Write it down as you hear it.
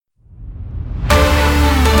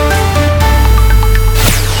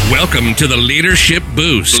Welcome to the Leadership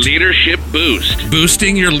Boost. Leadership Boost.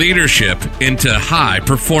 Boosting your leadership into high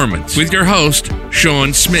performance with your host,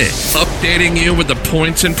 Sean Smith. Updating you with the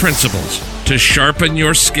points and principles to sharpen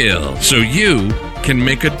your skill so you can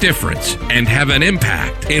make a difference and have an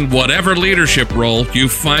impact in whatever leadership role you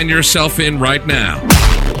find yourself in right now.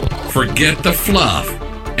 Forget the fluff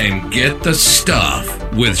and get the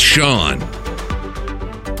stuff with Sean.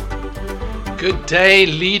 Good day,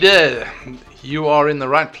 leader. You are in the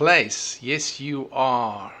right place. Yes, you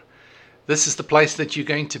are. This is the place that you're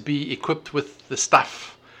going to be equipped with the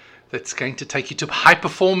stuff that's going to take you to high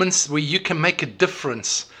performance, where you can make a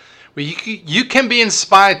difference, where you can be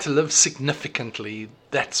inspired to live significantly.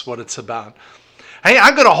 That's what it's about. Hey,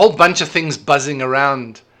 I got a whole bunch of things buzzing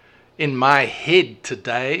around in my head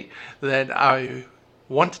today that I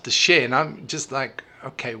wanted to share, and I'm just like,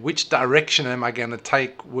 okay, which direction am I going to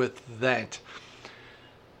take with that?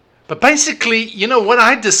 But basically, you know, what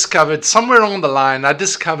I discovered somewhere along the line, I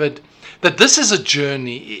discovered that this is a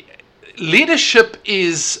journey. Leadership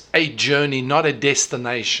is a journey, not a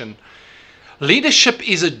destination. Leadership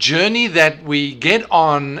is a journey that we get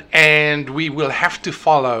on and we will have to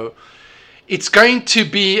follow. It's going to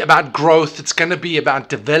be about growth. It's going to be about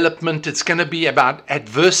development. It's going to be about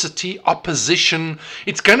adversity, opposition.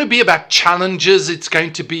 It's going to be about challenges. It's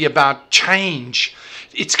going to be about change.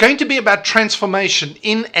 It's going to be about transformation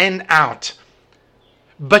in and out.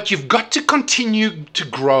 But you've got to continue to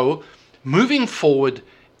grow, moving forward,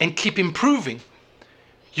 and keep improving.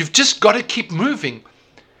 You've just got to keep moving.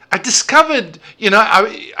 I discovered,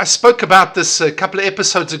 I spoke about this a couple of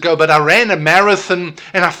episodes ago, but I ran a marathon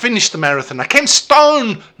and I finished the marathon. I came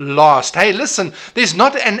stone last. Hey, listen, there's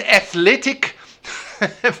not an athletic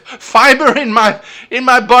fiber in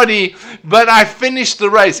my body, but I finished the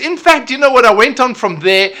race. In fact, you know what? I went on from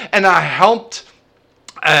there and I helped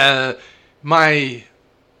my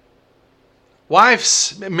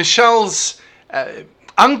wife's, Michelle's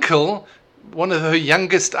uncle, one of her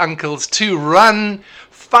youngest uncles, to run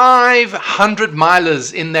 500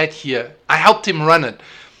 milers in that year. I helped him run it,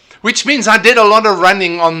 which means I did a lot of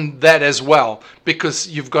running on that as well, because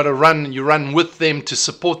you've got to run, you run with them to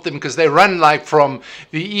support them, because they run like from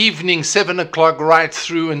the evening 7 o'clock right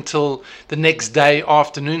through until the next day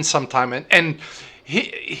afternoon sometime. And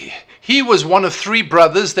he was one of three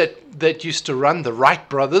brothers that used to run, the Wright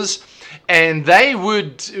brothers, and they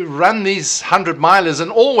would run these 100 milers and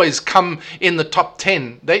always come in the top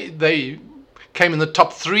 10. They came in the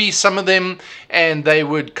top 3, some of them, and they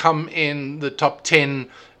would come in the top 10.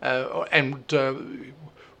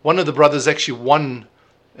 One of the brothers actually won,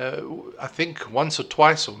 I think once or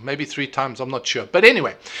twice, or maybe 3 times, I'm not sure. But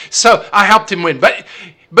anyway, so I helped him win. But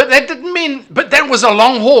that didn't mean, but that was a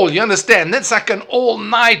long haul, you understand? That's like an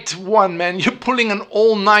all-night one, man. You're pulling an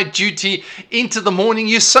all-night duty into the morning.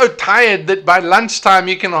 You're so tired that by lunchtime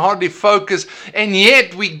you can hardly focus. And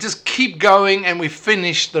yet we just keep going and we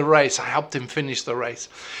finish the race. I helped him finish the race.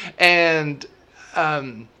 And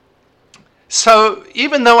so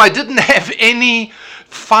even though I didn't have any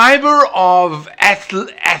fiber of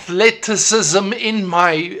athleticism in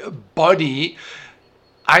my body,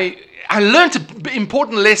 I learned an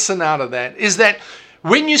important lesson out of that, is that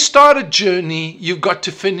when you start a journey, you've got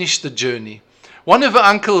to finish the journey. One of our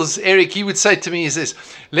uncles, Eric, he would say to me, he says,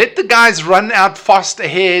 let the guys run out fast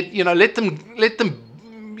ahead, let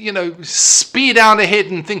them speed out ahead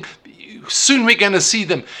and think, soon we're going to see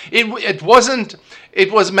them. It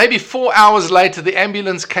was maybe 4 hours later, the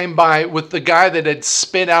ambulance came by with the guy that had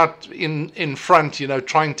sped out in front,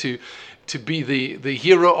 trying to be the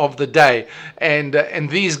hero of the day. And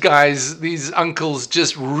these guys, these uncles,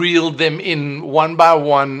 just reeled them in one by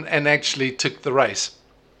one and actually took the race.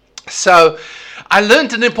 So I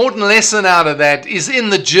learned an important lesson out of that, is in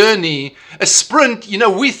the journey, a sprint,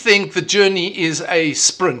 we think the journey is a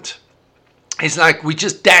sprint. It's like we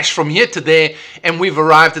just dash from here to there and we've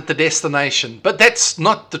arrived at the destination. But that's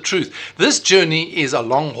not the truth. This journey is a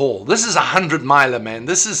long haul. This is 100 miler, man.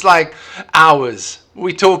 This is like hours.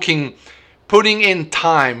 We're talking putting in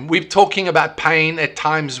time. We're talking about pain at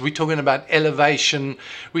times. We're talking about elevation.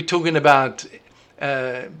 We're talking about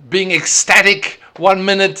being ecstatic 1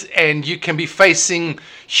 minute and you can be facing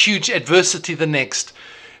huge adversity the next.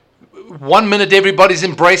 1 minute everybody's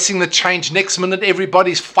embracing the change, next minute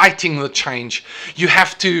everybody's fighting the change. You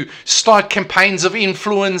have to start campaigns of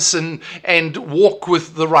influence and walk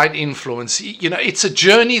with the right influence. It's a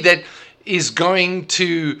journey that is going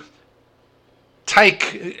to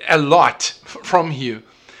take a lot from you.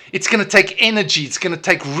 It's going to take energy, it's going to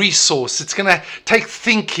take resource, it's going to take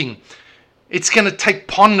thinking. It's going to take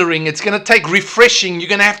pondering. It's going to take refreshing. You're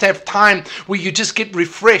going to have time where you just get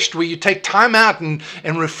refreshed, where you take time out and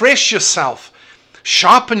refresh yourself,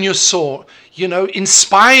 sharpen your sword,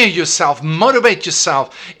 inspire yourself, motivate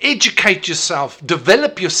yourself, educate yourself,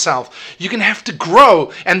 develop yourself. You're going to have to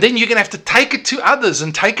grow, and then you're going to have to take it to others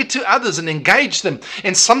and engage them.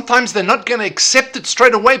 And sometimes they're not going to accept it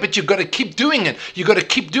straight away, but you've got to keep doing it. You've got to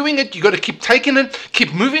keep doing it. You've got to keep taking it,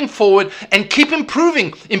 keep moving forward, and keep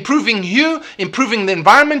improving you, improving the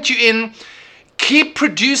environment you're in. Keep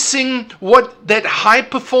producing what that high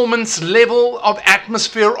performance level of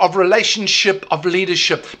atmosphere, of relationship, of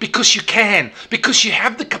leadership, because you can, because you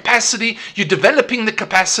have the capacity, you're developing the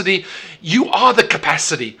capacity, you are the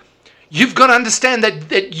capacity. You've got to understand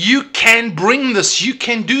that you can bring this, you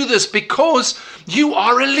can do this because you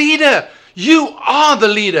are a leader. You are the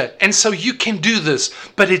leader, and so you can do this.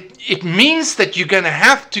 But it means that you're going to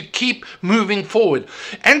have to keep moving forward.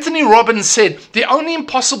 Anthony Robbins said, the only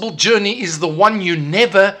impossible journey is the one you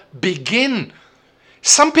never begin.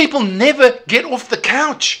 Some people never get off the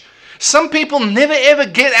couch. Some people never ever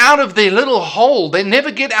get out of their little hole. They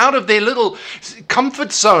never get out of their little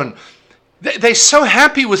comfort zone. They're so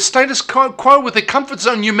happy with status quo, with their comfort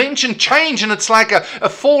zone. You mention change, and it's like a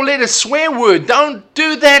 4-letter swear word. Don't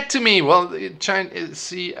do that to me. Well, change is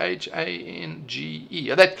CHANGE.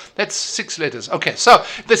 That's 6 letters. Okay, so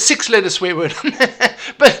the 6-letter swear word.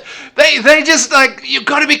 But they just like, you've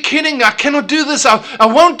got to be kidding. I cannot do this. I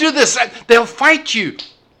won't do this. They'll fight you.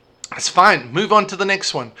 That's fine. Move on to the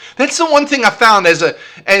next one. That's the one thing I found as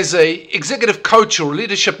a executive coach or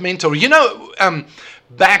leadership mentor.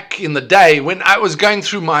 Back in the day when I was going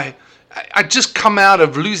through I'd just come out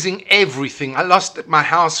of losing everything. I lost my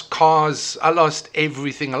house, cars. I lost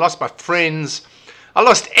everything. I lost my friends. I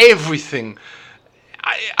lost everything.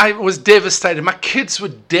 I was devastated. My kids were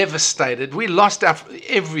devastated. We lost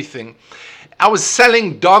everything. I was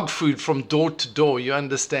selling dog food from door to door, you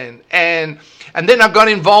understand. And then I got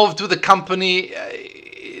involved with a company.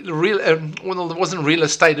 Well, it wasn't real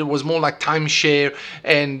estate. It was more like timeshare,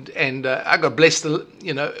 and I got blessed,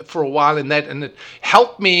 for a while in that, and it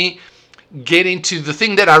helped me get into the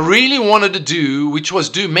thing that I really wanted to do, which was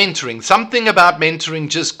do mentoring. Something about mentoring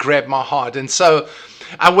just grabbed my heart, and so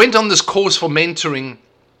I went on this course for mentoring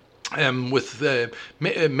with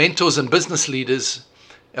mentors and business leaders.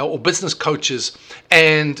 Or business coaches,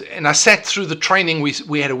 and I sat through the training.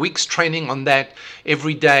 We had a week's training on that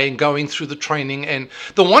every day, and going through the training. And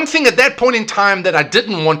the one thing at that point in time that I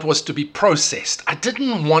didn't want was to be processed. I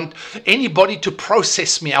didn't want anybody to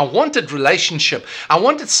process me. I wanted relationship. I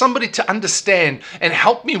wanted somebody to understand and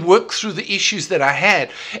help me work through the issues that I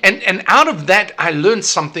had. And out of that, I learned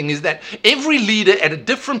something, is that every leader at a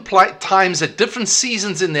different times, at different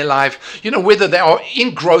seasons in their life, whether they are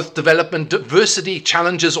in growth, development, diversity,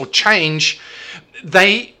 challenge, or change,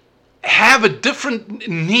 they have a different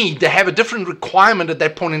need, they have a different requirement at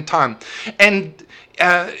that point in time, and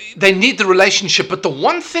they need the relationship. But the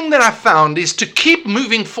one thing that I found is to keep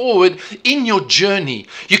moving forward in your journey.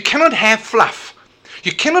 You cannot have fluff.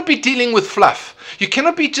 You cannot be dealing with fluff. You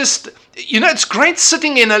cannot be just, it's great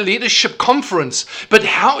sitting in a leadership conference, but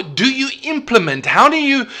how do you implement? How do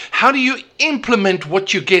you implement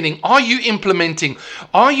what you're getting? Are you implementing?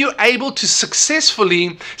 Are you able to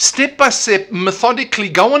successfully, step by step, methodically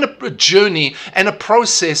go on a journey and a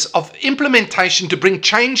process of implementation to bring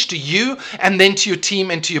change to you and then to your team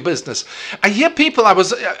and to your business? I hear people,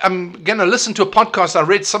 I'm going to listen to a podcast. I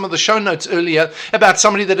read some of the show notes earlier about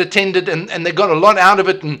somebody that attended and they got a lot out of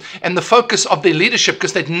it, and the focus of their leadership,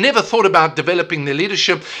 because they'd never thought about developing their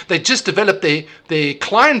leadership. They just developed their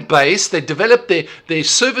client base. They developed their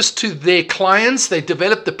service to their clients. They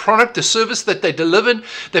developed the product, the service that they delivered.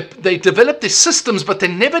 They developed their systems, but they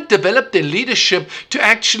never developed their leadership to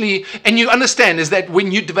actually, and you understand, is that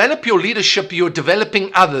when you develop your leadership, you're developing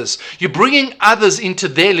others. You're bringing others into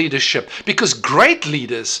their leadership, because great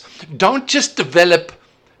leaders don't just develop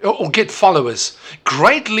or get followers.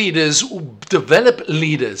 Great leaders develop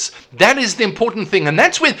leaders. That is the important thing. And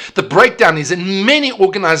that's where the breakdown is in many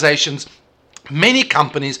organizations, many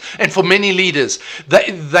companies, and for many leaders.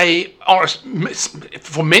 They are,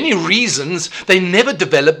 for many reasons, they never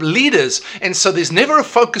develop leaders. And so there's never a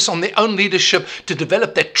focus on their own leadership to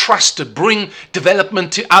develop that trust, to bring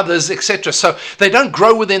development to others, etc. So they don't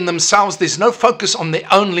grow within themselves. There's no focus on their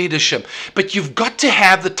own leadership. But you've got to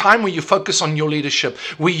have the time where you focus on your leadership,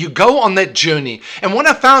 where you go on that journey. And what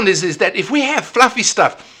I found is that if we have fluffy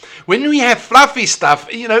stuff, when we have fluffy stuff,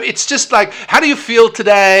 it's just like, how do you feel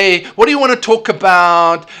today? What do you want to talk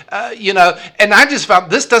about? And I just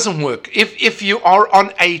found this doesn't work. If you are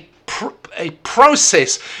on a a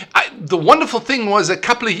process. The wonderful thing was a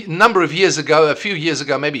few years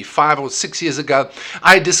ago, maybe 5 or 6 years ago,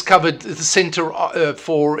 I discovered the Center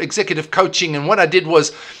for Executive Coaching, and what I did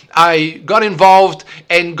was I got involved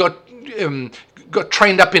and got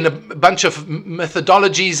trained up in a bunch of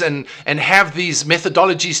methodologies and have these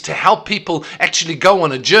methodologies to help people actually go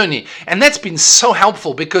on a journey. And that's been so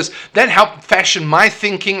helpful because that helped fashion my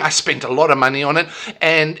thinking. I spent a lot of money on it,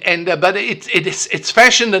 but it's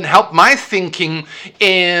fashioned and helped my thinking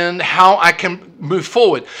in how I can move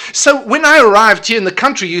forward. So when I arrived here in the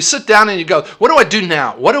country, you sit down and you go, what do I do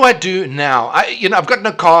now? What do I do now? I've got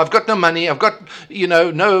no car, I've got no money, I've got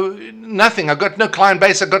nothing. I've got no client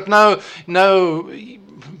base, I've got no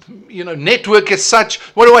network as such.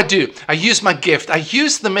 What do? I use my gift. I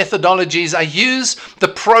use the methodologies. I use the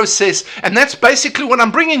process. And that's basically what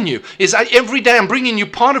I'm bringing you. Every day I'm bringing you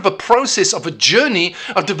part of a process, of a journey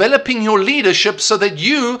of developing your leadership so that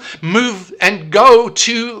you move and go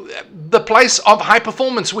to the place of high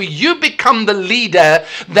performance where you become the leader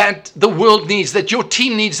that the world needs, that your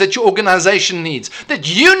team needs, that your organization needs,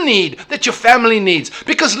 that you need, that your family needs.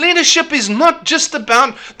 Because leadership is not just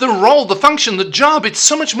about the role, the function, the job. It's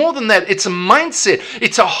so much more than that. It's a mindset.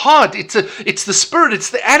 It's a heart. It's the spirit. It's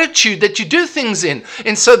the attitude that you do things in.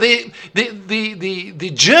 And so the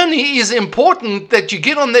journey is important, that you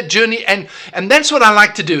get on that journey. And that's what I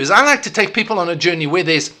like to do, is I like to take people on a journey where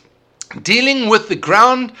there's dealing with the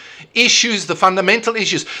ground issues, the fundamental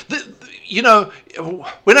issues.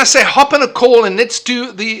 When I say hop on a call and let's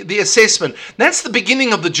do the assessment, that's the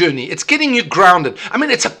beginning of the journey. It's getting you grounded. I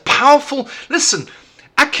mean, it's a powerful, listen,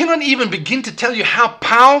 I cannot even begin to tell you how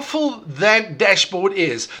powerful that dashboard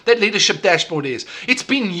is, that leadership dashboard is. It's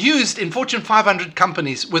been used in Fortune 500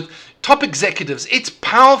 companies with top executives. It's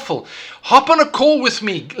powerful. Hop on a call with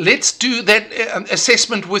me. Let's do that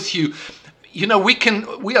assessment with you.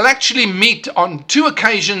 We'll actually meet on 2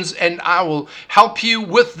 occasions and I will help you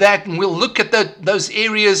with that, and we'll look at those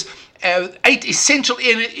areas, 8 essential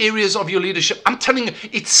areas of your leadership. I'm telling you,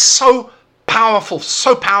 it's so powerful,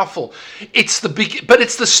 so powerful. But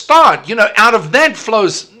it's the start. Out of that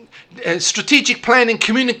flows strategic planning,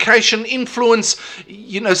 communication, influence,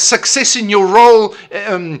 success in your role,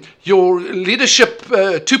 your leadership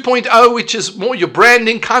 2.0, which is more your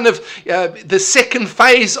branding, kind of the second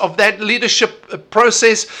phase of that leadership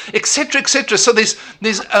process, etc., etc. So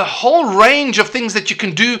there's a whole range of things that you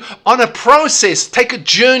can do on a process. Take a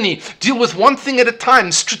journey, deal with one thing at a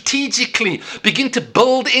time, strategically begin to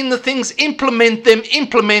build in the things, implement,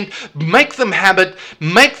 make them habit,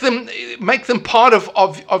 make them part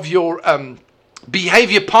of your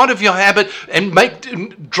behavior, part of your habit,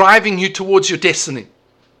 and driving you towards your destiny.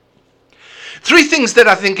 3 things that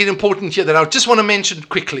I think are important here that I just want to mention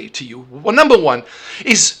quickly to you. Well, number 1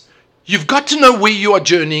 is you've got to know where you are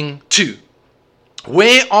journeying to.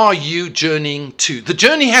 Where are you journeying to? The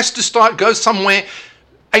journey has to go somewhere.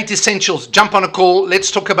 8 essentials. Jump on a call.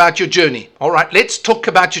 Let's talk about your journey. All right, let's talk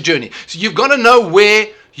about your journey. So you've got to know where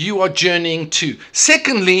you are journeying to.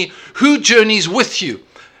 Secondly, who journeys with you?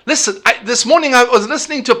 Listen, this morning I was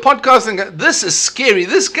listening to a podcast and go, this is scary.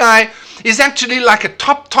 This guy is actually like a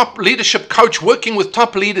top leadership coach working with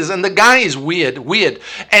top leaders, and the guy is weird.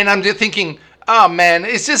 And I'm just thinking, oh man,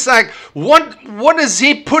 it's just like, what is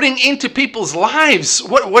he putting into people's lives?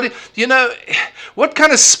 What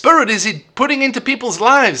kind of spirit is he putting into people's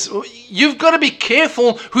lives? You've got to be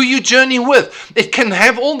careful who you journey with. It can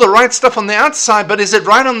have all the right stuff on the outside, but is it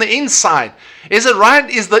right on the inside? Is it right?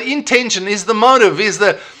 Is the intention? Is the motive? Is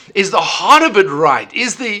the heart of it right?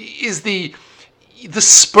 Is the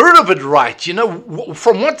spirit of it right?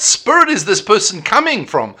 From what spirit is this person coming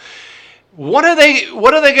from? What are they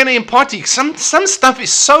going to impart to you? Some stuff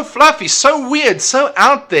is so fluffy, so weird, so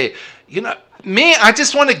out there. I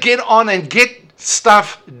just want to get on and get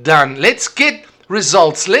stuff done. Let's get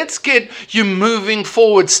results. Let's get you moving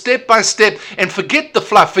forward step by step, and forget the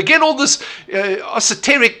fluff. Forget all this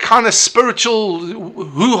esoteric kind of spiritual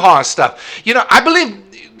hoo-ha stuff. I believe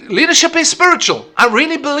leadership is spiritual. I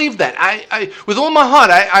really believe that. I with all my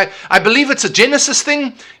heart, I believe it's a Genesis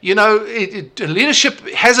thing. Leadership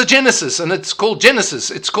has a Genesis, and it's called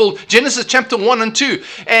Genesis. It's called Genesis chapter 1 and 2.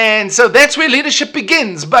 And so that's where leadership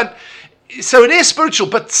begins. So it is spiritual,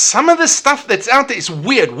 but some of the stuff that's out there is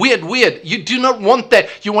weird. You do not want that.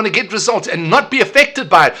 You want to get results and not be affected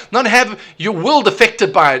by it, not have your world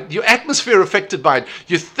affected by it, your atmosphere affected by it.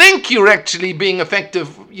 You think you're actually being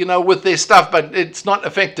effective, with their stuff, but it's not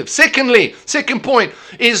effective. Second point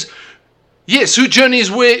is, yes, who journeys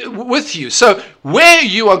with you? So where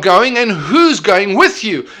you are going and who's going with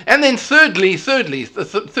you. And then thirdly, the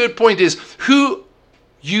third point is who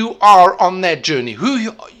you are on that journey.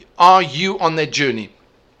 Who are you on that journey?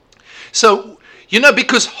 So,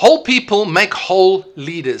 because whole people make whole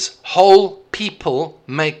leaders. Whole people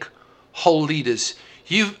make whole leaders.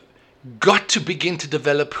 You've got to begin to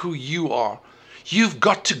develop who you are. You've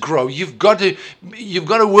got to grow. You've got to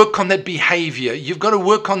work on that behavior. You've got to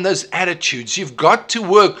work on those attitudes. You've got to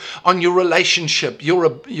work on your relationship, your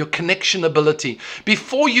connection ability.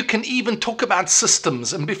 Before you can even talk about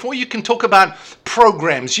systems and before you can talk about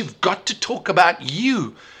programs, you've got to talk about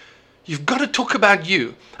you. You've got to talk about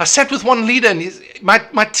you. I sat with one leader and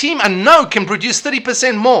my team I know can produce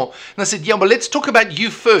 30% more. And I said, yeah, well, let's talk about you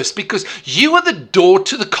first, because you are the door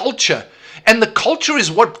to the culture. And the culture is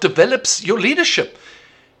what develops your leadership.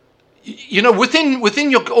 Within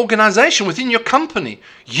your organization, within your company,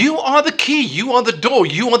 you are the key, you are the door,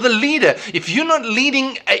 you are the leader. If you're not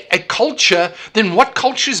leading a culture, then what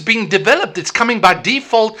culture is being developed? It's coming by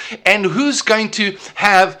default, and who's going to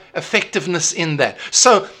have effectiveness in that?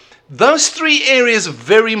 So those three areas are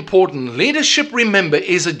very important. Leadership, remember,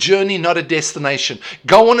 is a journey, not a destination.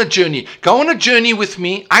 Go on a journey. Go on a journey with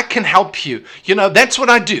me. I can help you. That's what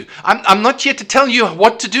I do. I'm not here to tell you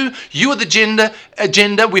what to do. You are the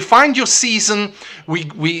agenda. We find your season.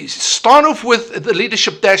 We start off with the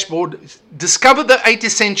leadership dashboard. Discover the 8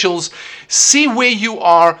 essentials. See where you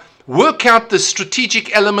are. Work out the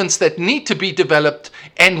strategic elements that need to be developed.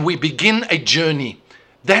 And we begin a journey.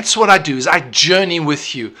 That's what I do, is I journey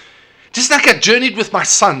with you. Just like I journeyed with my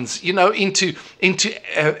sons, into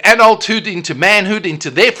adulthood, into manhood, into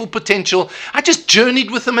their full potential. I just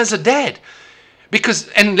journeyed with them as a dad.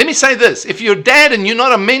 And let me say this, if you're a dad and you're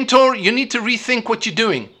not a mentor, you need to rethink what you're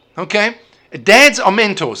doing, okay? Dads are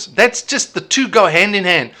mentors. That's just the two go hand in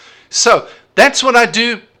hand. So that's what I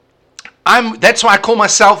do. That's why I call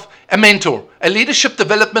myself a mentor, a leadership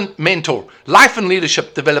development mentor, life and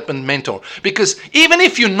leadership development mentor. Because even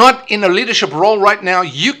if you're not in a leadership role right now,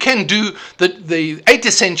 you can do the 8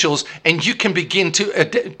 essentials and you can begin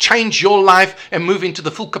to change your life and move into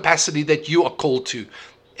the full capacity that you are called to,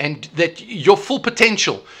 and that your full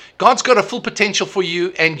potential. God's got a full potential for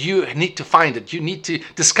you, and you need to find it. You need to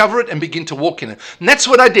discover it and begin to walk in it. And that's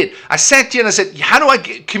what I did. I sat here and I said, how do I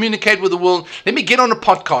communicate with the world? Let me get on a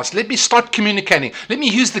podcast. Let me start communicating. Let me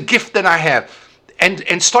use the gift that I have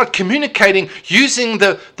and start communicating using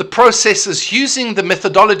the processes, using the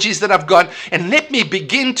methodologies that I've got. And let me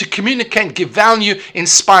begin to communicate, give value,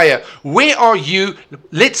 inspire. Where are you?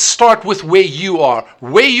 Let's start with where you are.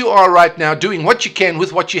 Where you are right now, doing what you can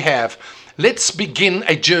with what you have. Let's begin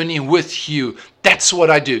a journey with you. That's what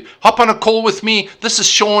I do. Hop on a call with me. This is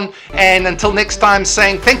Sean. And until next time,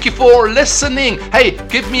 saying thank you for listening. Hey,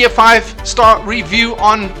 give me a 5-star review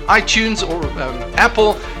on iTunes or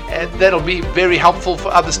Apple. That'll be very helpful for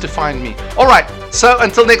others to find me. All right. So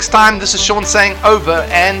until next time, this is Sean saying over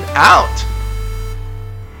and out.